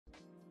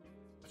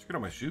Get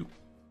on my chute.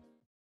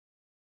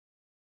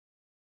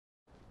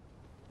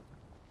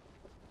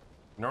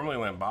 Normally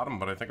land bottom,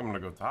 but I think I'm gonna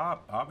go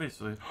top,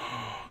 obviously.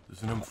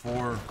 There's an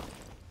M4.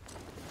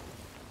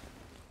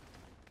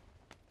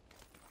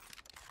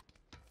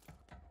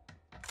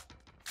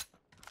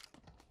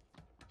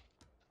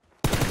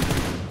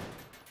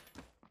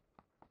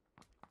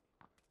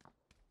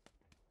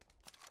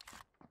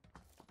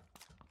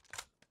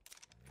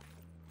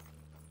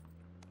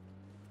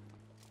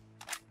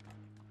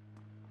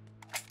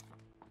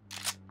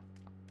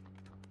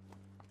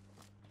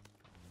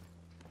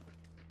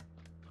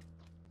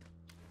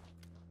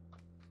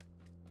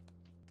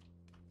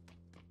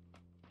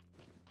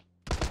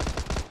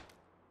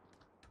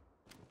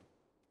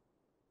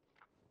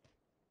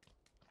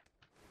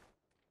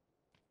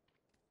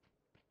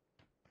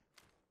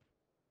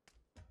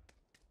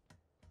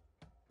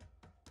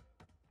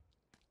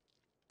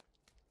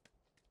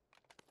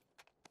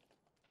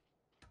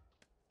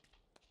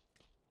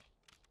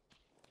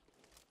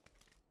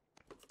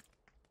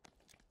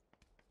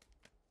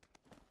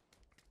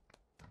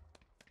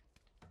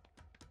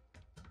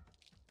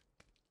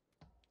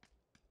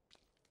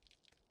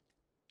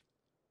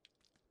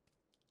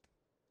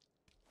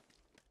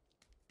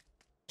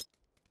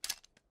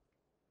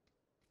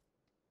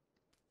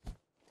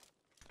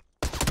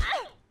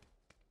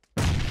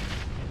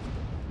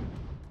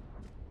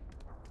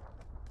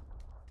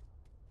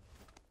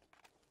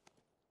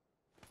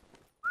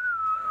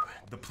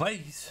 The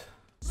place.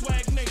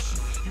 Swag Nation,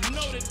 you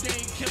know that they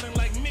ain't killing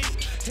like me.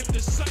 If the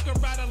sucker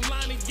out of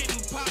line and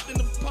getting popped in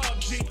the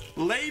PUBG.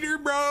 Later,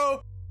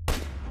 bro. I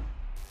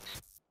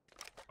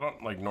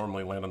don't like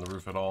normally land on the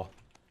roof at all.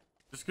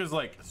 Just because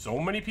like so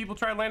many people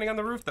try landing on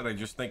the roof that I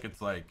just think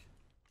it's like,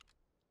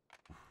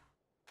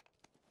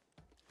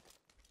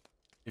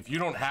 if you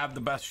don't have the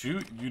best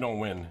shoot, you don't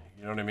win.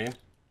 You know what I mean?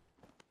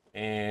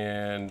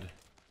 And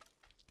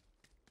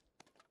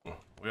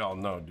we all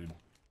know, dude.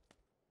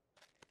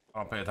 I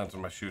don't pay attention to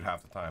my shoot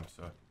half the time,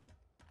 so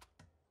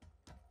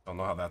don't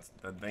know how that's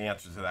the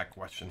answer to that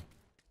question.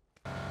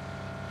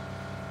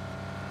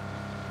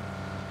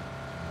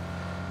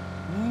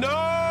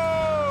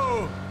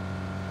 No!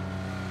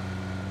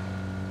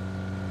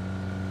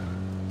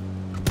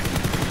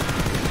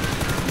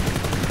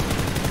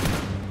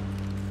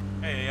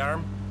 Hey,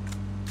 arm.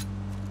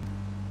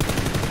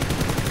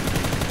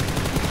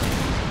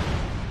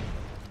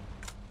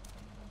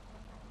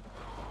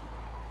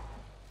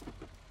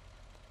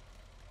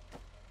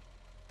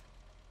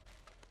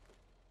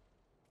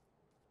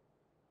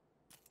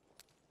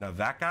 Now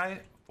that guy,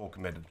 full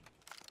committed.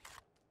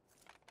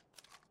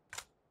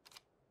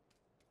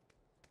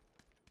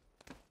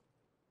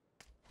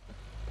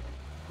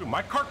 Dude,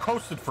 my car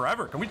coasted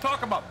forever. Can we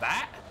talk about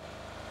that?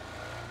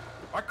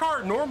 My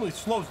car normally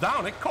slows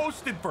down. It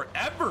coasted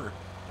forever.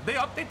 Did they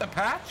update the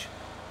patch?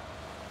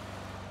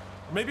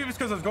 Or maybe it was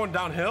because I was going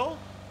downhill?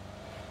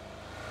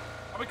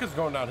 Probably because it's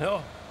going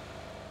downhill.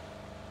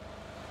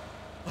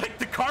 Like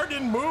the car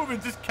didn't move,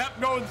 it just kept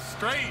going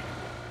straight.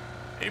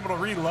 Able to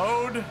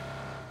reload.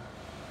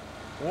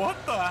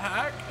 What the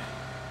heck?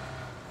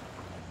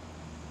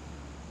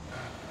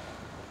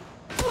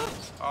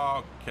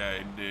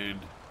 Okay, dude.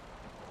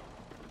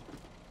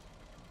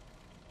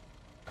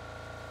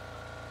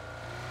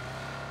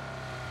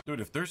 Dude,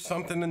 if there's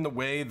something in the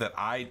way that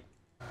I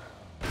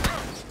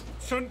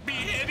shouldn't be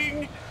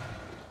hitting,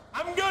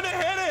 I'm gonna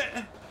hit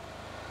it.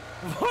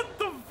 What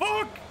the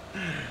fuck?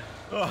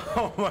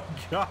 Oh my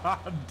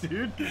god,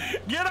 dude.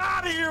 Get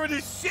out of here with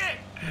this shit.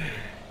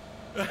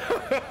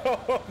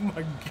 Oh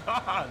my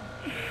god.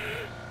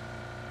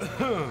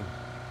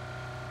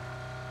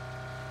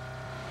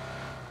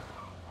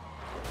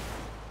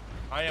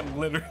 I am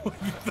literally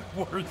the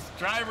worst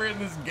driver in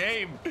this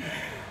game.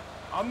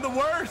 I'm the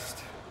worst.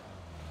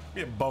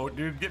 Give me a boat,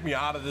 dude. Get me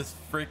out of this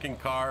freaking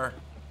car.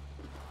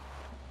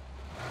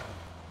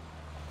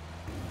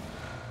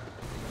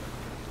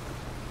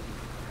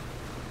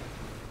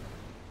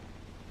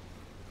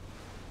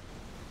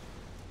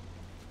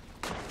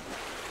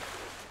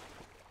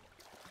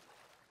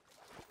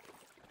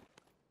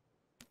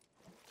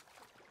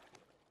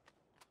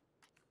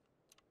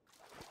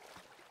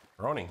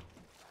 Running.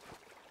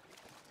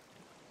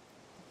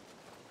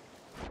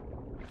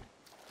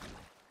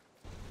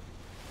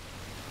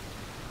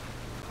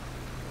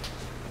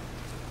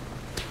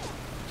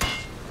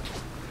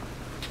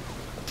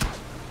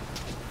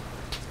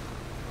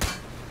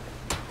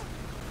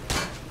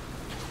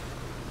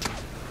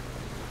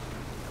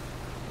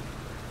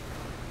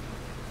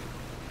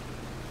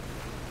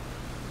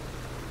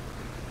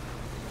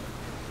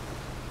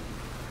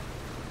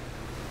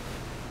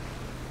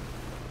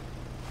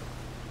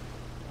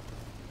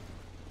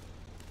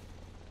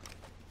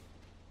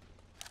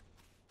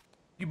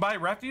 You buy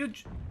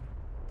refuge,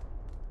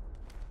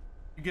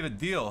 you get a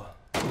deal.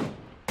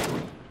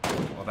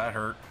 Well, that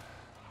hurt.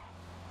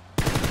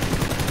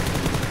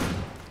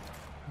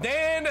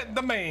 Dan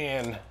the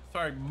man.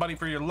 Sorry, buddy,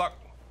 for your luck.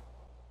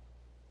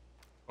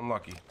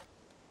 Unlucky.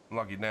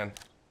 Unlucky, Dan.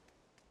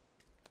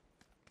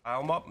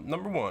 I'm up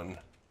number one.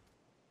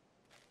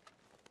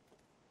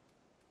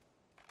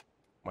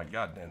 My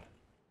God, Dan.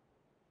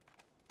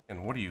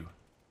 And what do you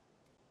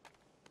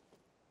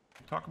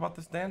talk about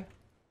this, Dan?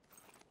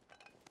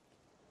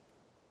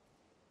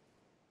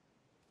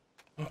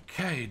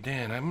 Okay,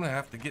 Dan, I'm gonna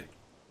have to get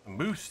some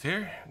boost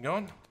here.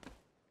 Going.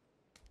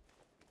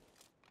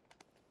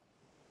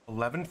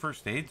 11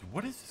 first aids?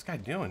 What is this guy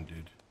doing,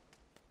 dude?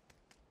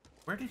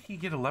 Where did he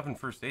get 11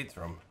 first aids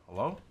from?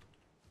 Hello?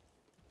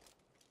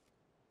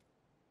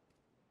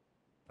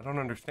 I don't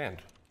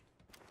understand.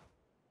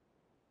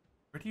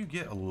 Where do you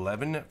get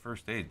 11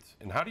 first aids?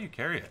 And how do you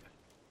carry it?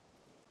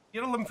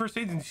 You get 11 first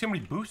aids and you see how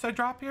many boosts I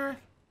drop here?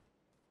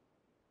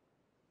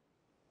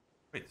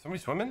 Wait,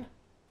 somebody swimming?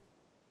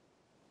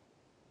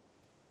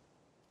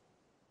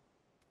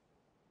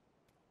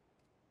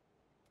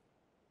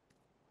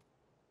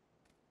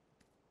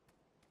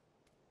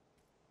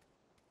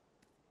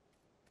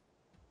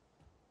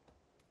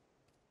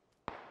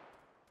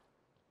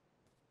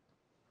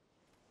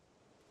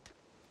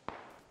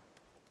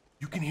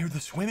 You can hear the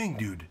swimming,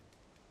 dude.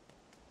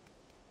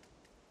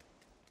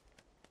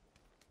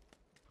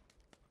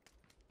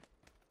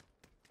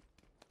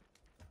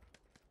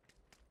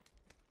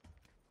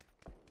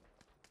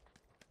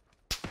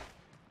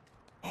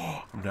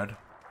 Oh, I'm dead.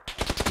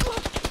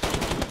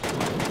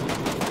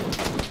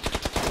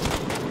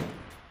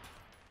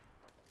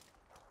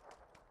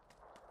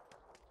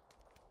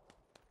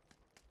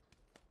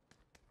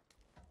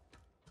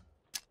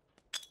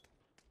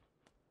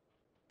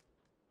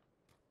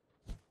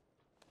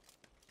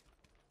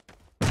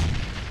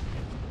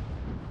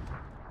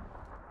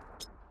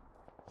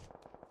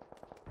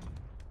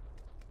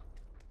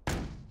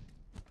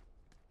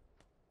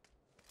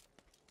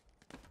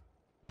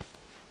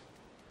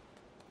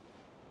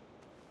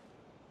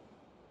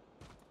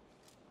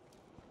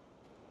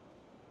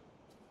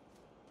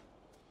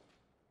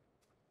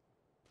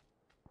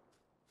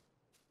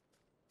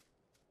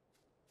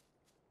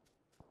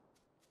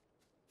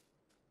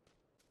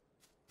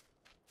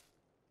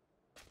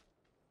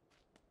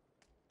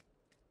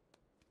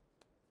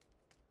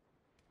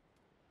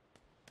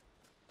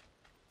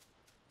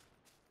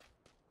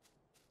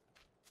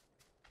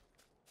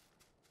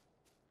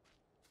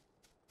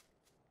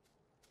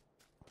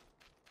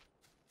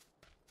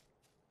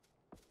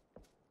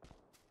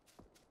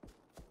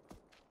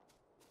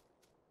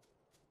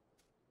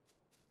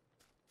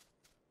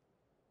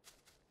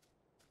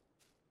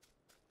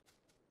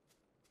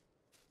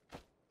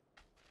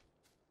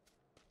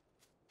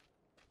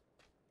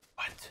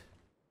 What?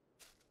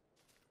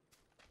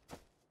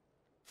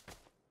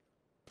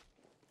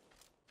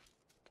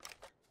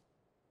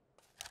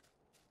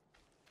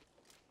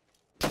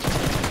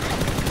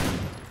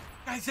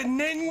 Guy's a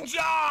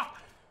ninja!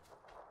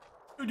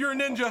 Dude, you're a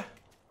ninja.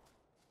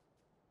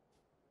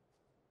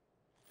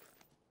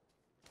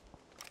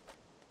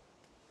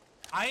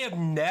 I have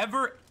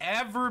never,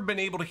 ever been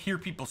able to hear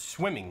people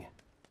swimming.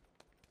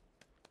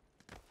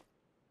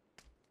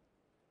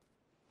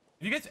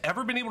 Have you guys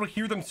ever been able to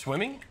hear them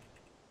swimming?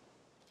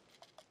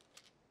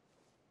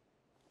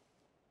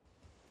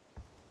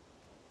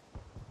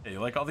 Hey, you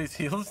like all these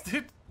heals,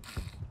 dude?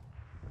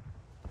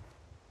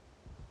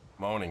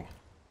 Moaning.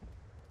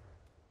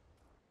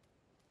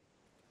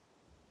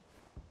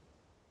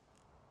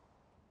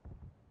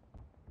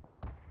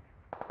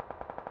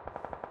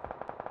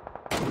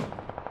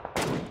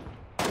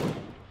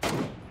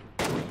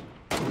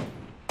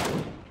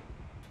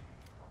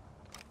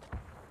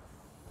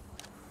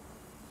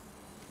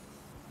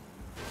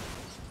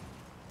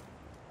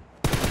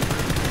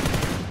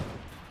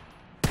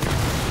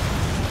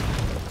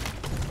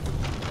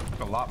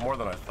 A lot more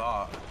than I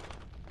thought.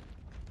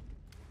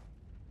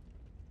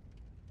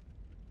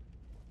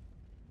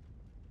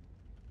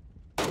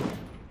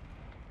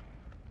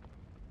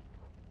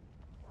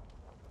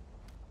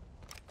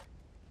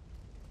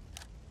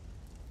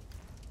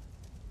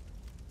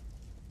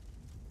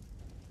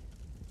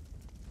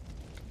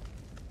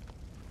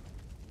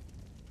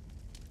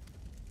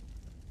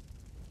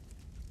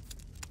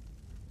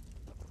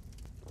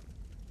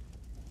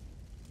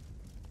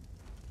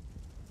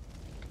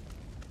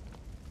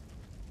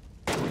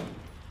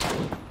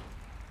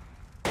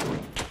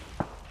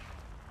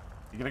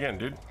 You get again,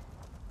 dude.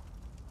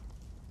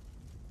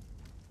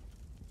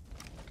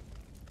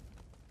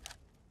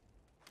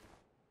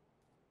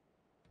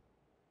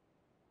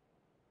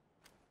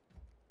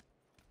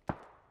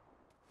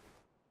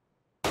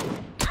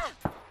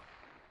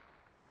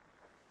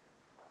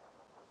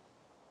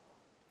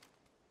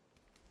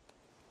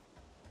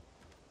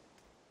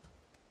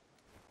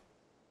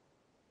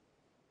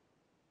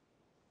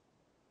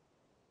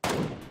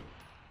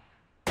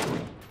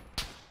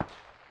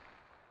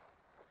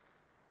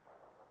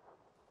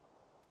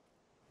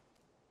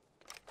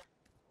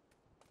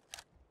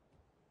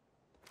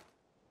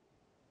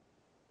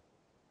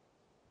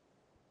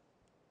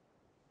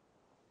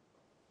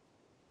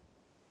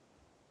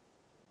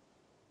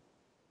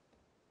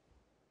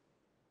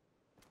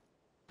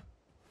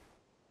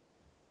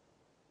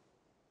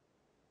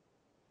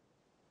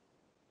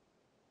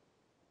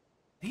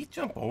 Did he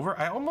jump over?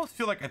 I almost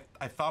feel like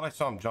I thought I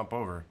saw him jump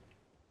over.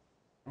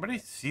 Anybody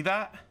see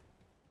that?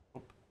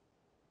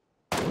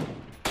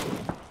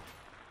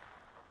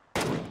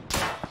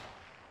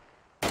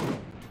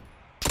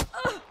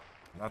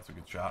 That's a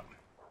good shot.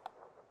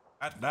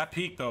 That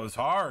peak though is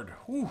hard.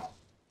 Whew.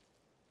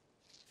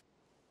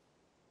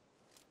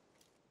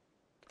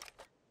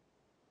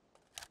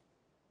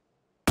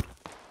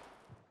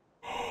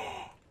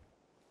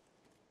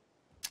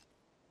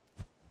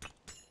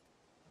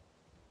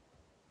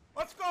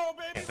 Let's go,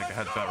 baby. Can't take a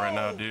headshot right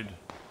now, dude.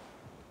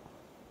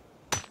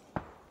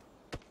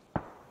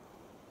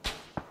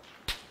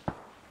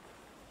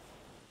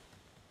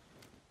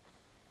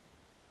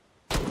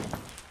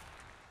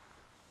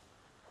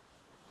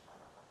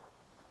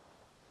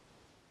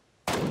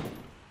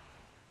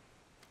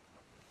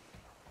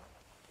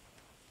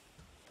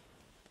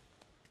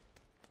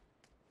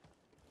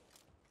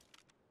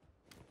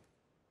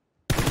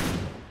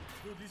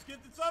 Dude, these kids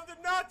are something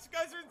nuts. You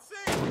guys are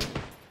insane.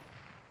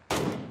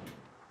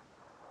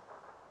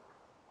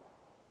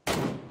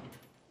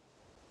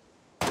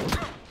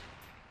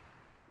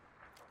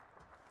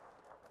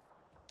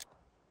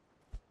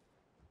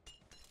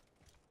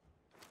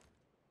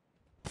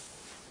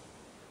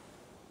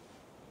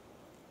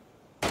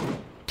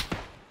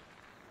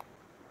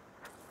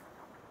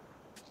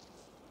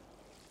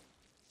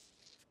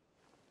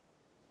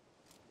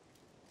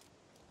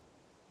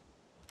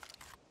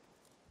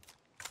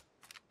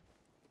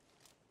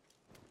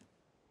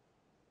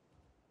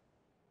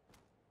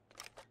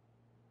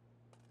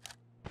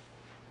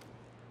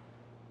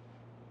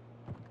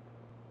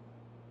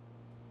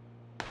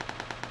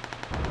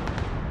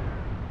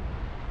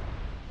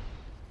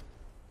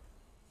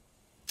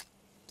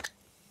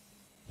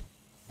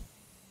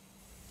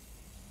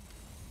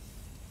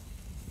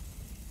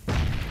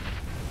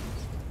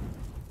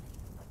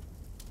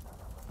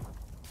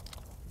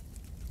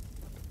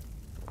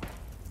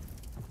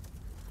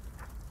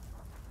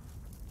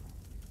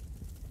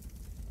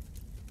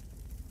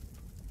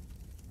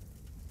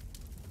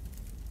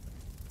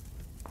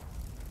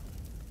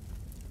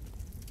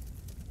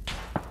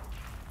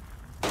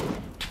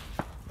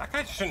 That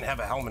guy shouldn't have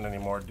a helmet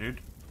anymore, dude.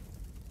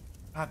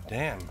 God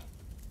damn. This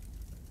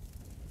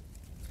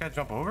guy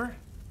jump over?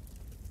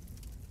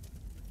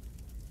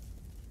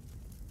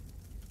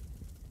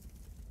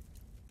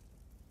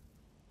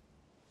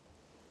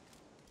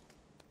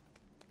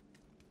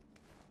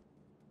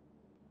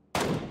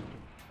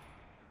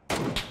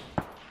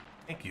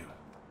 Thank you.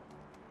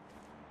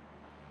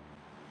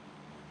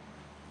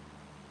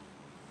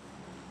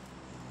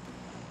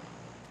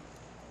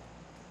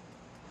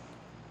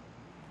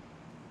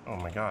 Oh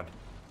my god.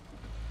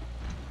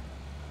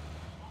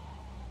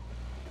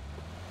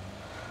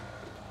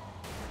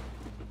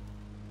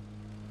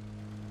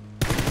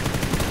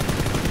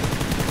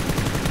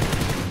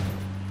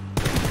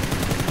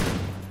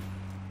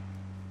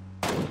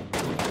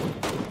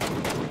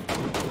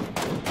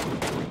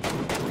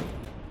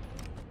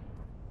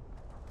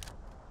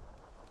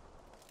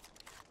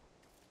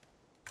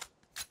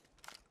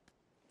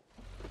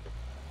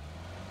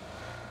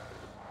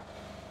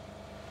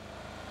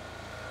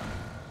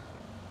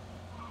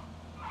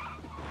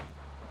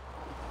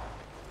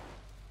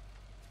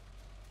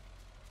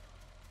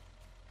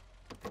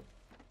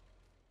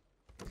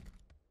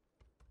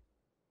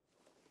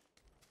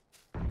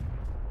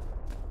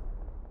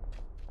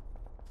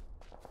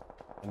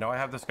 I know I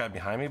have this guy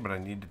behind me, but I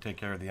need to take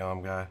care of the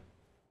guy.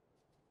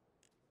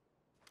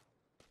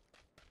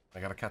 I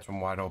gotta catch him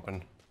wide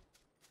open.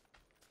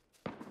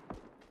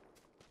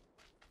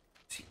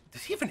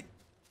 Does he have an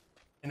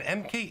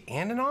MK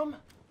and an Is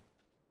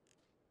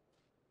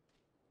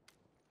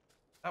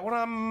that what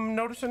I'm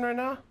noticing right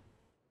now?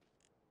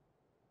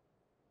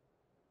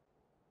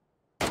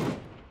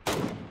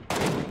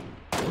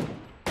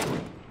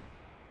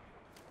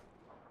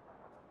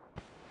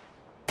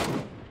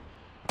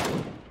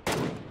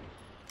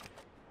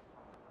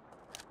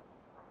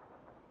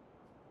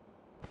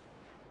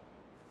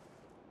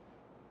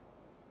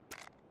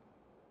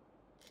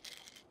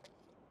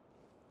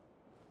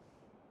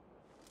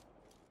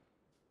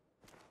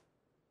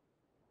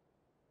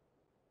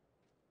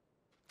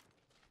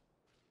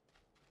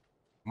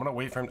 I'm gonna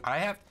wait for him.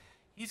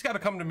 He's got to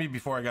come to me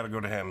before I got to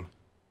go to him.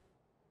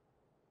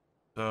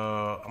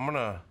 So I'm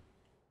gonna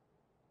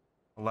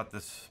let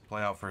this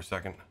play out for a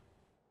second.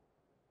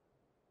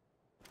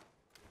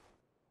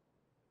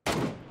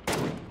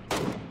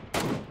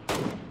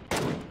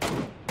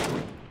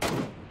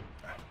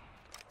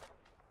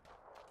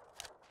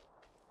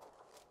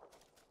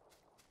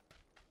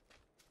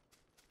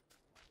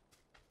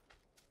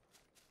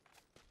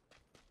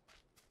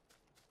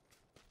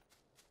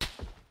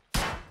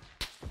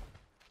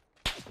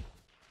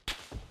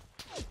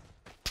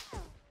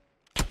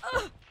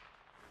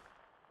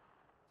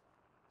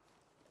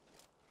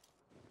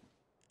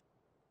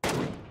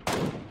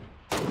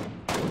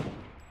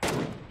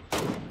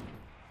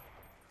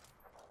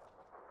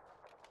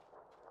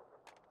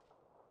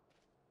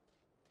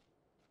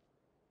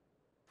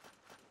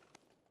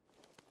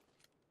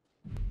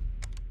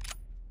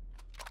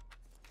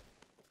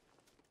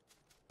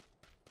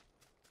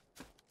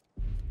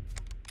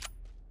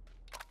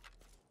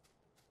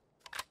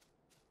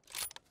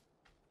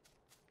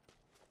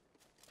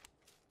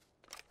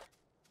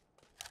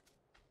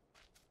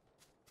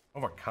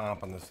 have a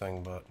comp on this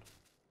thing, but.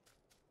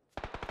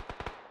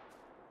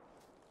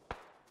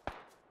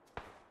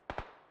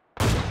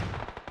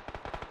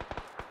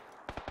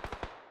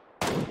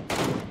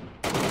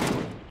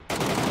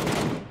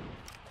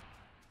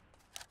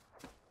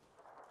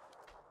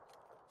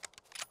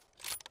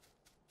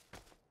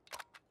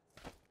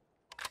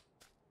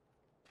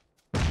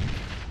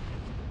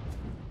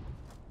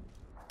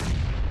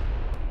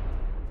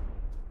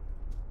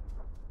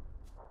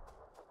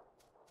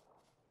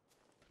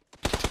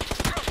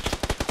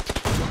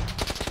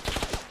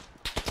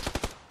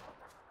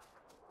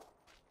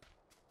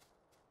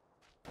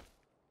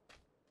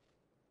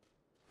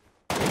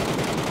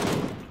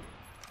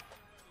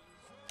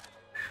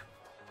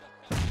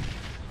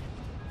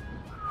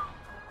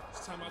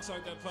 Time I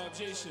talk that PUBG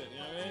shit, you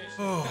know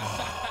what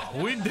I Oh,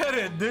 mean? we did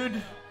it,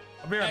 dude.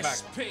 I'll be right back.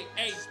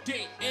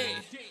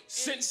 SPADA,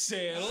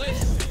 sincerely.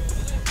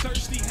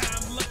 Thirsty,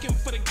 how I'm